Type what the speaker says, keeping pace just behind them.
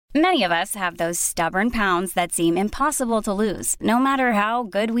Many of us have those stubborn pounds that seem impossible to lose, no matter how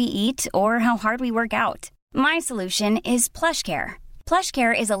good we eat or how hard we work out. My solution is PlushCare.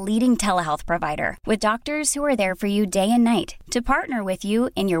 PlushCare is a leading telehealth provider with doctors who are there for you day and night to partner with you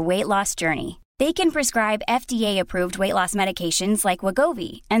in your weight loss journey. They can prescribe FDA-approved weight loss medications like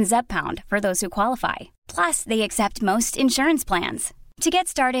Wegovy and Zepbound for those who qualify. Plus, they accept most insurance plans. To get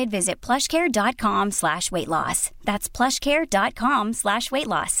started, visit plushcare.com/weightloss. That's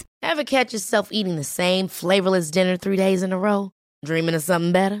plushcare.com/weightloss. Ever catch yourself eating the same flavorless dinner 3 days in a row? Dreaming of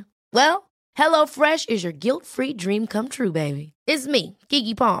something better? Well, HelloFresh is your guilt-free dream come true, baby. It's me,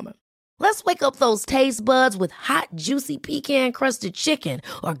 Keke Palmer. Let's wake up those taste buds with hot, juicy pecan-crusted chicken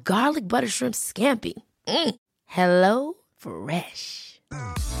or garlic butter shrimp scampi. Hello Fresh.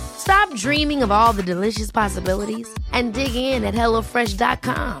 Stop dreaming of all the delicious possibilities and dig in at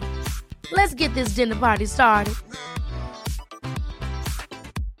HelloFresh.com. Let's get this dinner party started.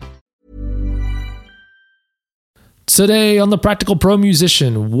 Today on The Practical Pro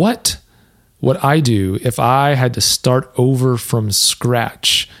Musician, what would I do if I had to start over from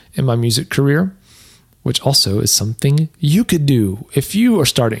scratch in my music career? Which also is something you could do if you are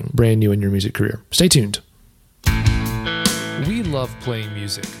starting brand new in your music career. Stay tuned. We love playing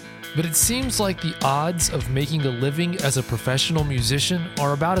music, but it seems like the odds of making a living as a professional musician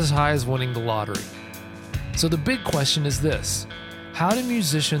are about as high as winning the lottery. So the big question is this: how do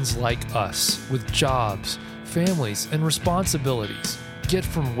musicians like us, with jobs, families, and responsibilities, get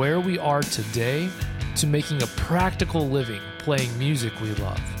from where we are today to making a practical living playing music we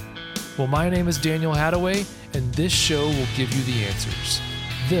love? Well, my name is Daniel Hadaway, and this show will give you the answers.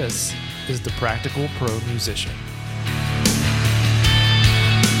 This is The Practical Pro Musician.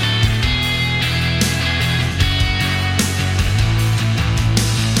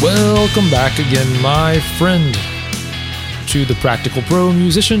 Welcome back again, my friend, to The Practical Pro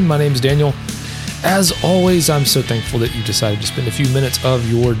Musician. My name is Daniel. As always, I'm so thankful that you decided to spend a few minutes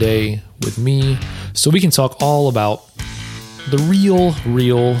of your day with me so we can talk all about the real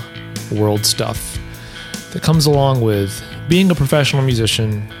world stuff that comes along with being a professional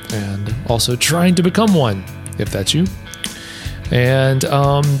musician and also trying to become one, if that's you. And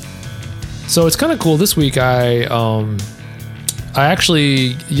so it's kind of cool. This week, I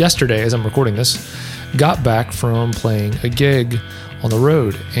actually, yesterday, as I'm recording this, got back from playing a gig on the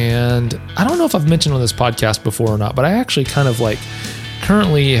road. And I don't know if I've mentioned on this podcast before or not, but I actually kind of like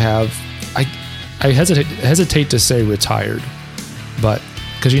currently have, I hesitate to say retired, but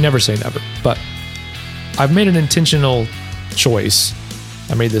because you never say never, but I've made an intentional choice.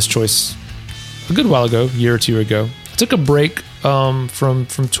 I made this choice a good while ago, a year or two ago. I took a break from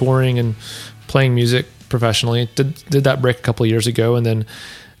touring and playing music professionally. Did that break a couple of years ago and then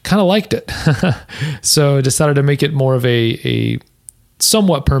kind of liked it. So I decided to make it more of a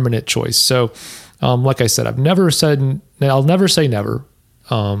somewhat permanent choice. So like I said, I'll never say never.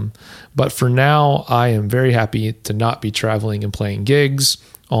 But for now, I am very happy to not be traveling and playing gigs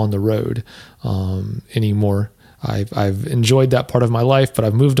on the road anymore. I've enjoyed that part of my life, but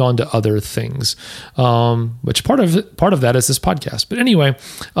I've moved on to other things, which part of that is this podcast. But anyway,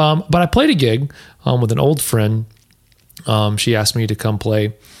 but I played a gig with an old friend. She asked me to come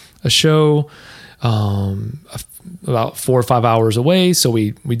play a show about 4 or 5 hours away. So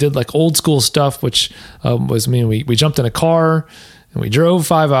we did like old school stuff, which was we jumped in a car and we drove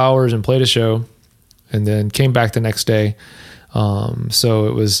 5 hours and played a show and then came back the next day. So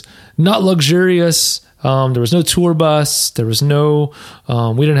it was not luxurious. There was no tour bus. There was no,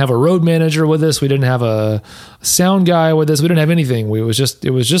 we didn't have a road manager with us. We didn't have a sound guy with us. We didn't have anything. It was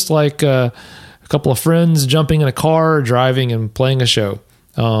just like a couple of friends jumping in a car, driving and playing a show.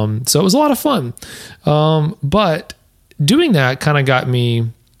 So it was a lot of fun. But doing that kind of got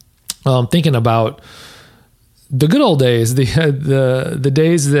me thinking about the good old days, the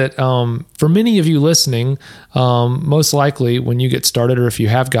days that for many of you listening, most likely when you get started, or if you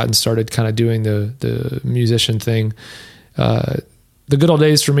have gotten started kind of doing the musician thing, the good old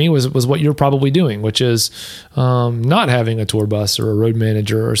days for me was what you're probably doing, which is not having a tour bus or a road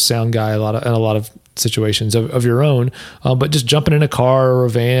manager or a sound guy in a lot of situations of your own, but just jumping in a car or a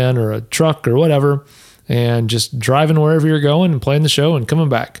van or a truck or whatever and just driving wherever you're going and playing the show and coming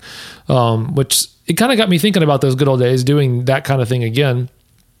back, which it kind of got me thinking about those good old days, doing that kind of thing again.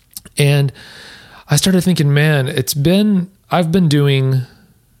 And I started thinking, man, I've been doing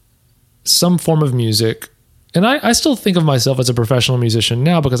some form of music, and I still think of myself as a professional musician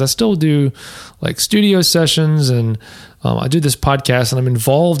now because I still do like studio sessions and I do this podcast and I'm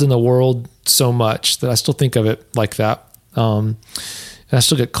involved in the world so much that I still think of it like that. And I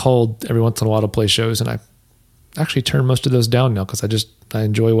still get called every once in a while to play shows, and I actually turned most of those down now because I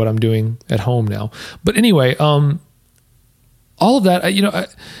enjoy what I'm doing at home now. But anyway, all of that,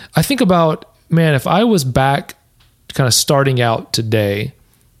 I think about, man, if I was back kind of starting out today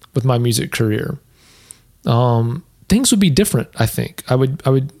with my music career, things would be different. I think I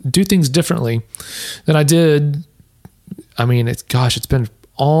would do things differently than I did. I mean, it's been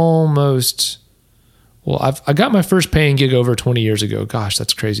almost, I got my first paying gig over 20 years ago. Gosh,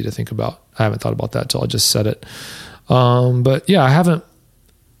 that's crazy to think about. I haven't thought about that till I just said it. But yeah, I haven't,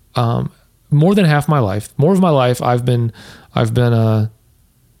 more than half my life, more of my life, I've been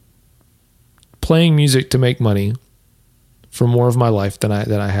playing music to make money for more of my life than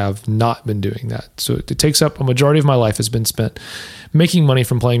I have not been doing that. So it takes up a majority of my life has been spent making money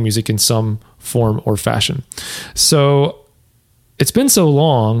from playing music in some form or fashion. So it's been so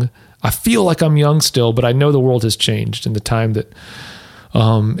long. I feel like I'm young still, but I know the world has changed in the time that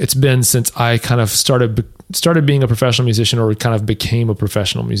it's been since I kind of started being a professional musician, or kind of became a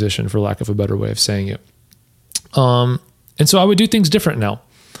professional musician, for lack of a better way of saying it. And so I would do things different now.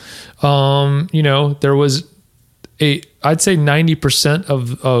 There was I'd say 90%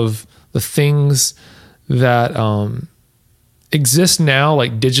 of the things that exist now,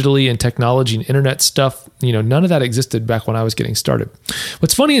 like digitally and technology and internet stuff, none of that existed back when I was getting started.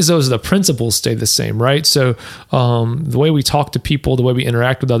 What's funny is the principles stay the same, right? So the way we talk to people, the way we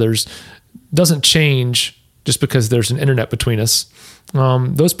interact with others doesn't change just because there's an internet between us.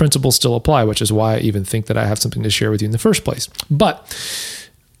 Those principles still apply, which is why I even think that I have something to share with you in the first place. But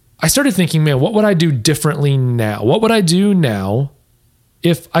I started thinking, man, what would I do differently now? What would I do now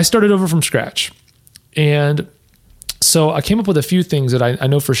if I started over from scratch? And so I came up with a few things that I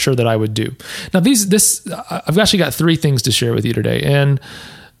know for sure that I would do. Now, I've actually got 3 things to share with you today. And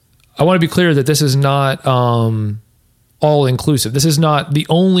I want to be clear that this is not all inclusive. This is not the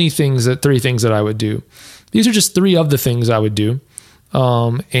only 3 things that I would do. These are just 3 of the things I would do,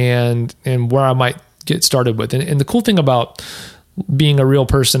 and where I might get started with. And the cool thing about being a real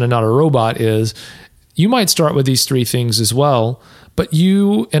person and not a robot is you might start with these 3 things as well, but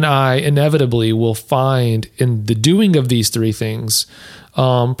you and I inevitably will find in the doing of these 3 things,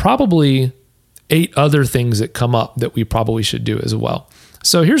 probably 8 other things that come up that we probably should do as well.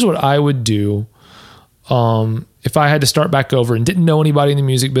 So here's what I would do if I had to start back over and didn't know anybody in the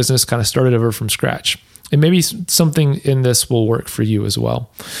music business, kind of started over from scratch. And maybe something in this will work for you as well.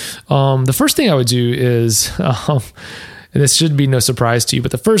 The first thing I would do is, and this should be no surprise to you,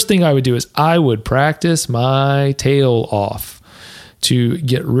 but the first thing I would do is I would practice my tail off to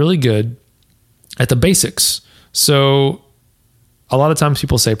get really good at the basics. So a lot of times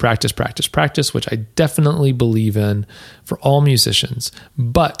people say practice, practice, practice, which I definitely believe in for all musicians.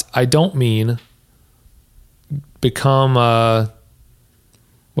 But I don't mean become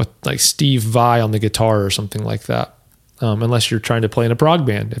like Steve Vai on the guitar or something like that. Unless you're trying to play in a prog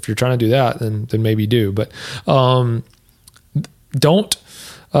band. If you're trying to do that, then maybe do. But don't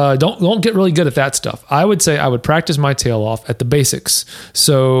get really good at that stuff. I would say I would practice my tail off at the basics.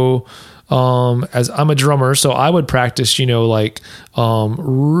 So as I'm a drummer, so I would practice, really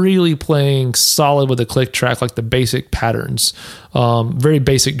playing solid with a click track, like the basic patterns, very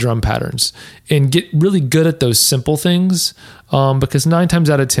basic drum patterns, and get really good at those simple things. Because 9 times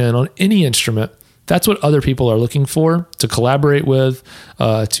out of 10 on any instrument, that's what other people are looking for, to collaborate with,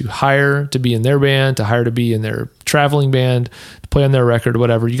 to hire to be in their band, to hire to be in their traveling band, to play on their record,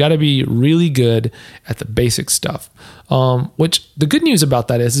 whatever. You got to be really good at the basic stuff. Which the good news about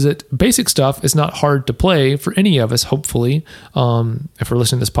that is that basic stuff is not hard to play for any of us, hopefully. If we're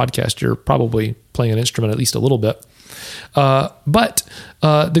listening to this podcast, you're probably playing an instrument at least a little bit. But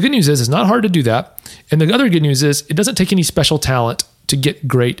the good news is it's not hard to do that. And the other good news is it doesn't take any special talent to get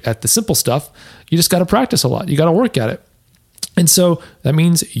great at the simple stuff. You just got to practice a lot. You got to work at it. And so that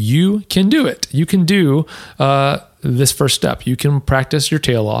means you can do it. You can do this first step. You can practice your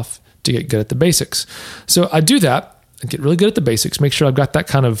tail off to get good at the basics. So I do that and get really good at the basics. Make sure I've got that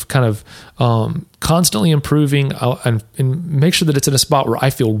kind of constantly improving, and make sure that it's in a spot where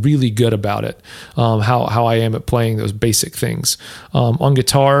I feel really good about it. How I am at playing those basic things. On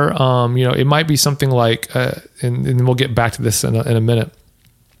guitar, it might be something like, and we'll get back to this in a minute.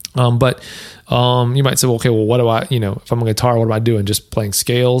 But you might say, well, okay, well, what do I, if I'm a guitar, what am I doing? Just playing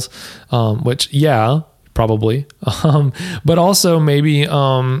scales? Which, yeah, probably. But also maybe,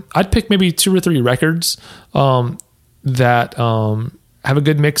 I'd pick maybe 2 or 3 records, that, have a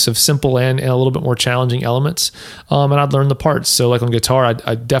good mix of simple and a little bit more challenging elements. And I'd learn the parts. So like on guitar,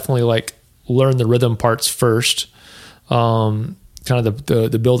 I'd definitely learn the rhythm parts first, kind of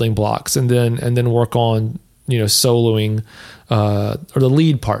the building blocks, and then work on, soloing, or the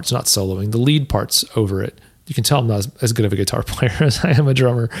lead parts, not soloing, the lead parts over it. You can tell I'm not as good of a guitar player as I am a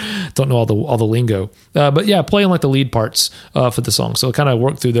drummer. Don't know all the lingo. But yeah, playing like the lead parts for the song. So kind of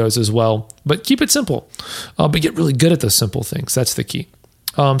work through those as well. But keep it simple. But get really good at those simple things. That's the key.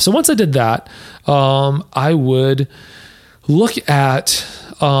 So once I did that, I would look at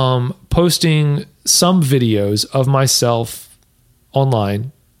posting some videos of myself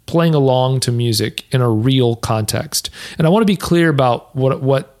online playing along to music in a real context. And I want to be clear about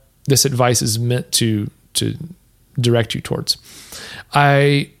what this advice is meant to direct you towards.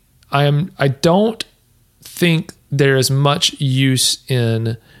 I don't think there is much use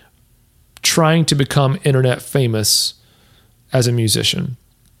in trying to become internet famous as a musician.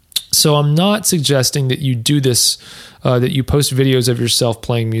 So I'm not suggesting that you do this, that you post videos of yourself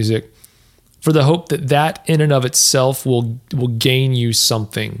playing music for the hope that in and of itself will gain you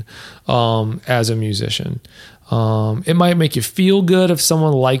something as a musician. It might make you feel good if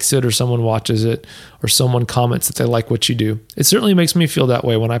someone likes it or someone watches it or someone comments that they like what you do. It certainly makes me feel that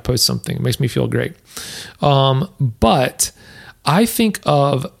way when I post something. It makes me feel great. But I think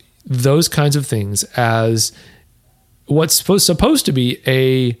of those kinds of things as what's supposed to be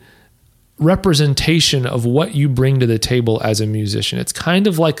a representation of what you bring to the table as a musician. It's kind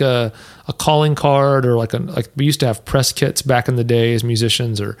of like a calling card, or like we used to have press kits back in the day as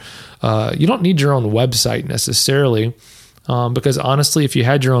musicians, or you don't need your own website necessarily, because honestly, if you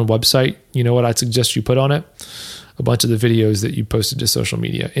had your own website, you know what I'd suggest you put on it? A bunch of the videos that you posted to social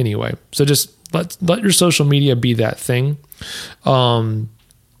media anyway. So just let your social media be that thing.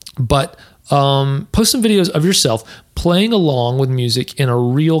 But post some videos of yourself playing along with music in a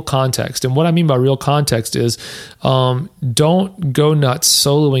real context. And what I mean by real context is don't go nuts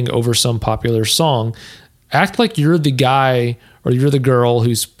soloing over some popular song. Act like you're the guy or you're the girl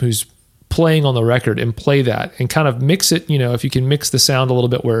who's playing on the record, and play that and kind of mix it. If you can mix the sound a little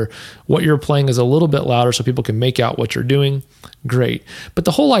bit where what you're playing is a little bit louder so people can make out what you're doing, great. But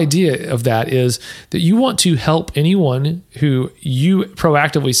the whole idea of that is that you want to help anyone who you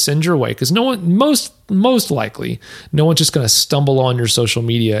proactively send your way, because most likely no one's just going to stumble on your social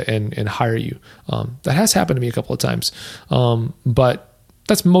media and hire you. That has happened to me a couple of times, but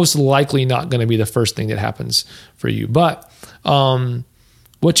that's most likely not going to be the first thing that happens for you. But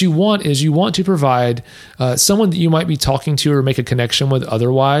what you want is you want to provide someone that you might be talking to or make a connection with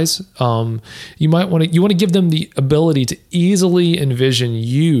otherwise. You want to give them the ability to easily envision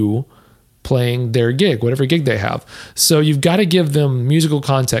you playing their gig, whatever gig they have. So you've got to give them musical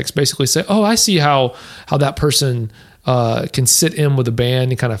context. Basically say, oh, I see how that person can sit in with a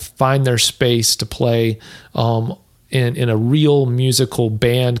band and kind of find their space to play in a real musical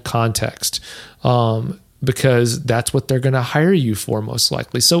band context. Because that's what they're going to hire you for most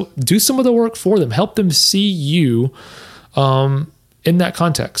likely. So do some of the work for them. Help them see you in that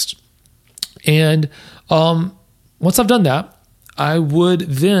context. And once I've done that, I would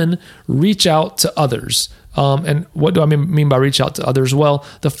then reach out to others. And what do I mean by reach out to others? Well,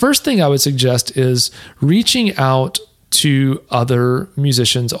 the first thing I would suggest is reaching out to other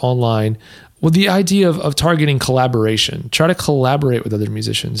musicians online with the idea of targeting collaboration. Try to collaborate with other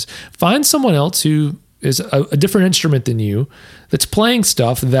musicians. Find someone else who is a different instrument than you that's playing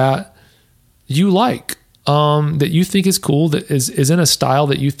stuff that you like, that you think is cool, that is in a style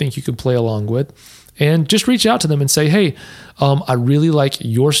that you think you could play along with, and just reach out to them and say, hey, I really like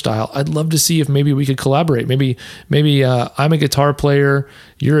your style. I'd love to see if maybe we could collaborate. Maybe I'm a guitar player,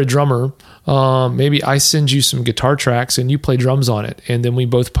 you're a drummer. Maybe I send you some guitar tracks and you play drums on it, and then we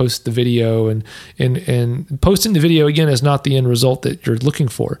both post the video. And posting the video again is not the end result that you're looking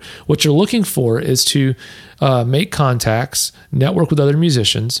for. What you're looking for is to make contacts, network with other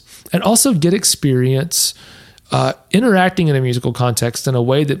musicians, and also get experience interacting in a musical context in a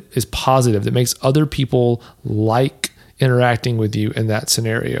way that is positive, that makes other people like interacting with you in that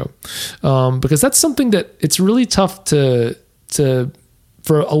scenario. Because that's something that it's really tough to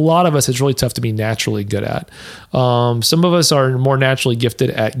for a lot of us, it's really tough to be naturally good at. Some of us are more naturally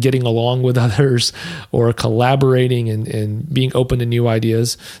gifted at getting along with others or collaborating and being open to new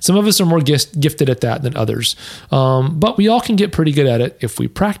ideas. Some of us are more gifted at that than others. But we all can get pretty good at it if we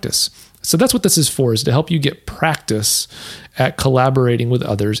practice. So that's what this is for, is to help you get practice at collaborating with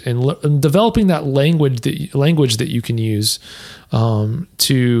others and developing that language that you can use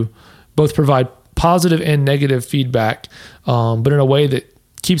to both provide positive and negative feedback, but in a way that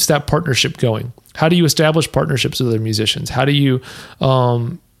keeps that partnership going. How do you establish partnerships with other musicians? How do you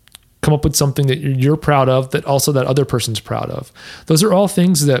come up with something that you're proud of that also that other person's proud of? Those are all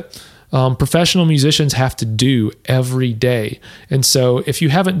things that professional musicians have to do every day. And so if you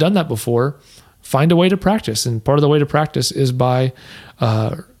haven't done that before, find a way to practice. And part of the way to practice is by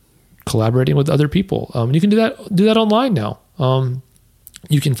collaborating with other people. You can do that online now.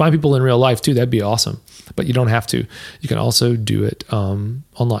 You can find people in real life too. That'd be awesome, but you don't have to. You can also do it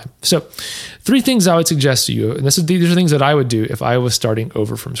online. So 3 things I would suggest to you, and these are things that I would do if I was starting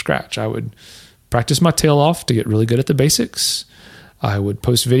over from scratch. I would practice my tail off to get really good at the basics. I would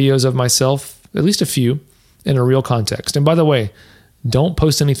post videos of myself, at least a few, in a real context. And by the way, don't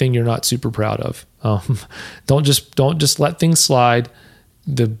post anything you're not super proud of. Don't just let things slide.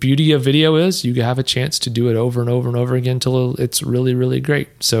 The beauty of video is you have a chance to do it over and over and over again till it's really, really great.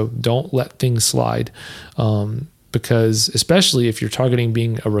 So don't let things slide, because especially if you're targeting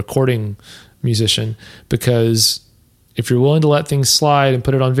being a recording musician, because if you're willing to let things slide and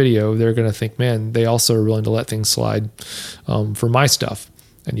put it on video, they're going to think, man, they also are willing to let things slide for my stuff.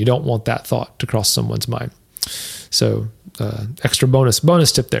 And you don't want that thought to cross someone's mind. So extra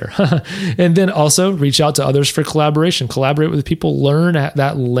bonus tip there. And then also reach out to others for collaboration. Collaborate with people. Learn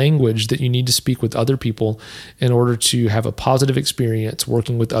that language that you need to speak with other people in order to have a positive experience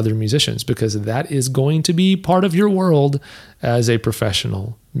working with other musicians, because that is going to be part of your world as a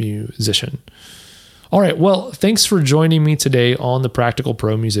professional musician. All right. Well, thanks for joining me today on The Practical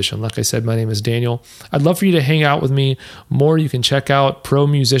Pro Musician. Like I said, my name is Daniel. I'd love for you to hang out with me more. You can check out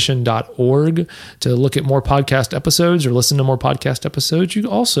promusician.org to look at more podcast episodes or listen to more podcast episodes. You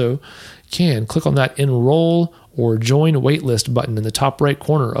also can click on that enroll or join waitlist button in the top right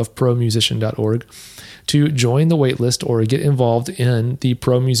corner of promusician.org to join the waitlist or get involved in the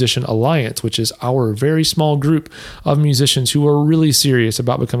Pro Musician Alliance, which is our very small group of musicians who are really serious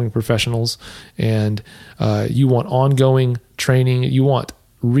about becoming professionals. And you want ongoing training. You want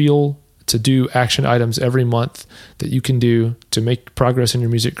real to-do action items every month that you can do to make progress in your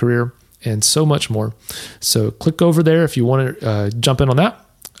music career, and so much more. So click over there if you want to jump in on that.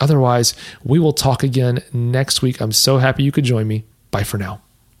 Otherwise, we will talk again next week. I'm so happy you could join me. Bye for now.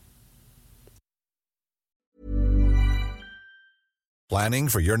 Planning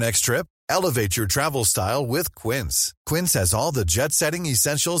for your next trip? Elevate your travel style with Quince. Quince has all the jet-setting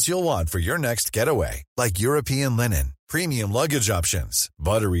essentials you'll want for your next getaway, like European linen, premium luggage options,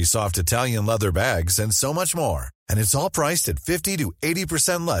 buttery soft Italian leather bags, and so much more. And it's all priced at 50 to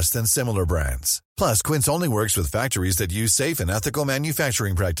 80% less than similar brands. Plus, Quince only works with factories that use safe and ethical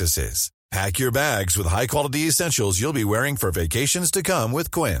manufacturing practices. Pack your bags with high-quality essentials you'll be wearing for vacations to come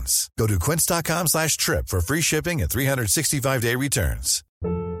with Quince. Go to quince.com/trip for free shipping and 365-day returns.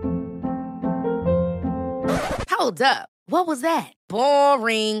 Hold up. What was that?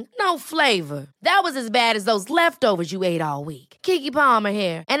 Boring. No flavor. That was as bad as those leftovers you ate all week. Keke Palmer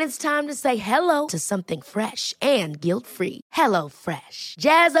here. And it's time to say hello to something fresh and guilt-free. Hello Fresh.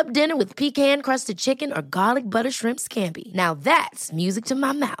 Jazz up dinner with pecan-crusted chicken or garlic butter shrimp scampi. Now that's music to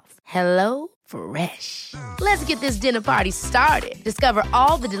my mouth. Hello Fresh. Let's get this dinner party started. Discover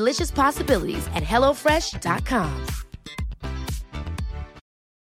all the delicious possibilities at HelloFresh.com.